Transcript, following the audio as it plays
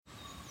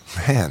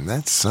Man,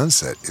 that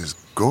sunset is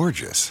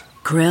gorgeous.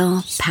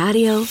 Grill,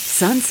 patio,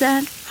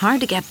 sunset.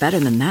 Hard to get better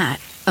than that.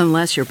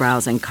 Unless you're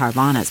browsing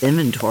Carvana's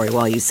inventory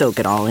while you soak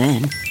it all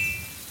in.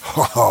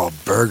 Oh,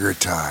 burger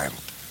time.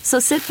 So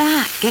sit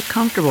back, get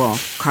comfortable.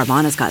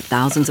 Carvana's got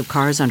thousands of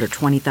cars under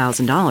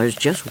 $20,000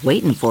 just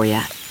waiting for you.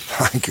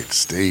 I could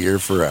stay here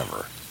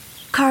forever.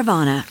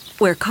 Carvana,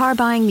 where car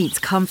buying meets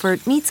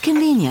comfort meets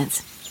convenience.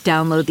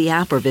 Download the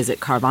app or visit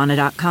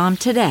Carvana.com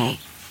today.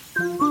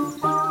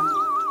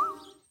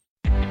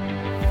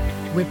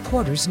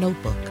 Reporter's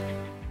Notebook.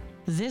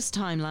 This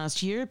time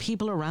last year,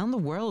 people around the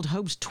world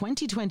hoped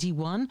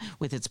 2021,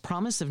 with its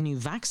promise of new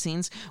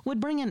vaccines,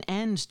 would bring an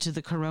end to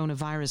the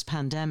coronavirus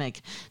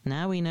pandemic.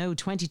 Now we know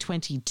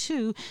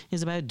 2022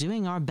 is about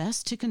doing our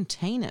best to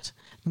contain it.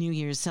 New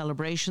Year's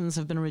celebrations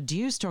have been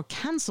reduced or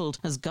cancelled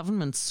as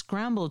governments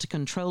scramble to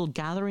control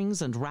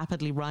gatherings and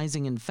rapidly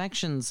rising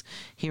infections.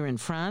 Here in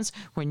France,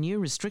 where new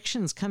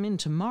restrictions come in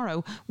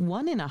tomorrow,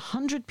 1 in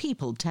 100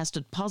 people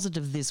tested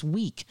positive this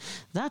week.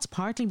 That's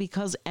partly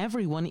because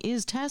everyone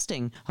is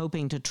testing,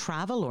 hoping to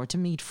travel or to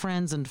meet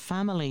friends and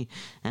family.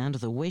 And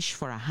the wish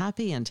for a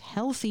happy and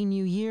healthy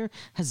new year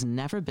has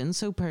never been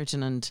so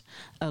pertinent.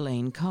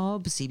 Elaine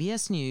Cobb,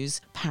 CBS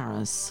News,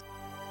 Paris.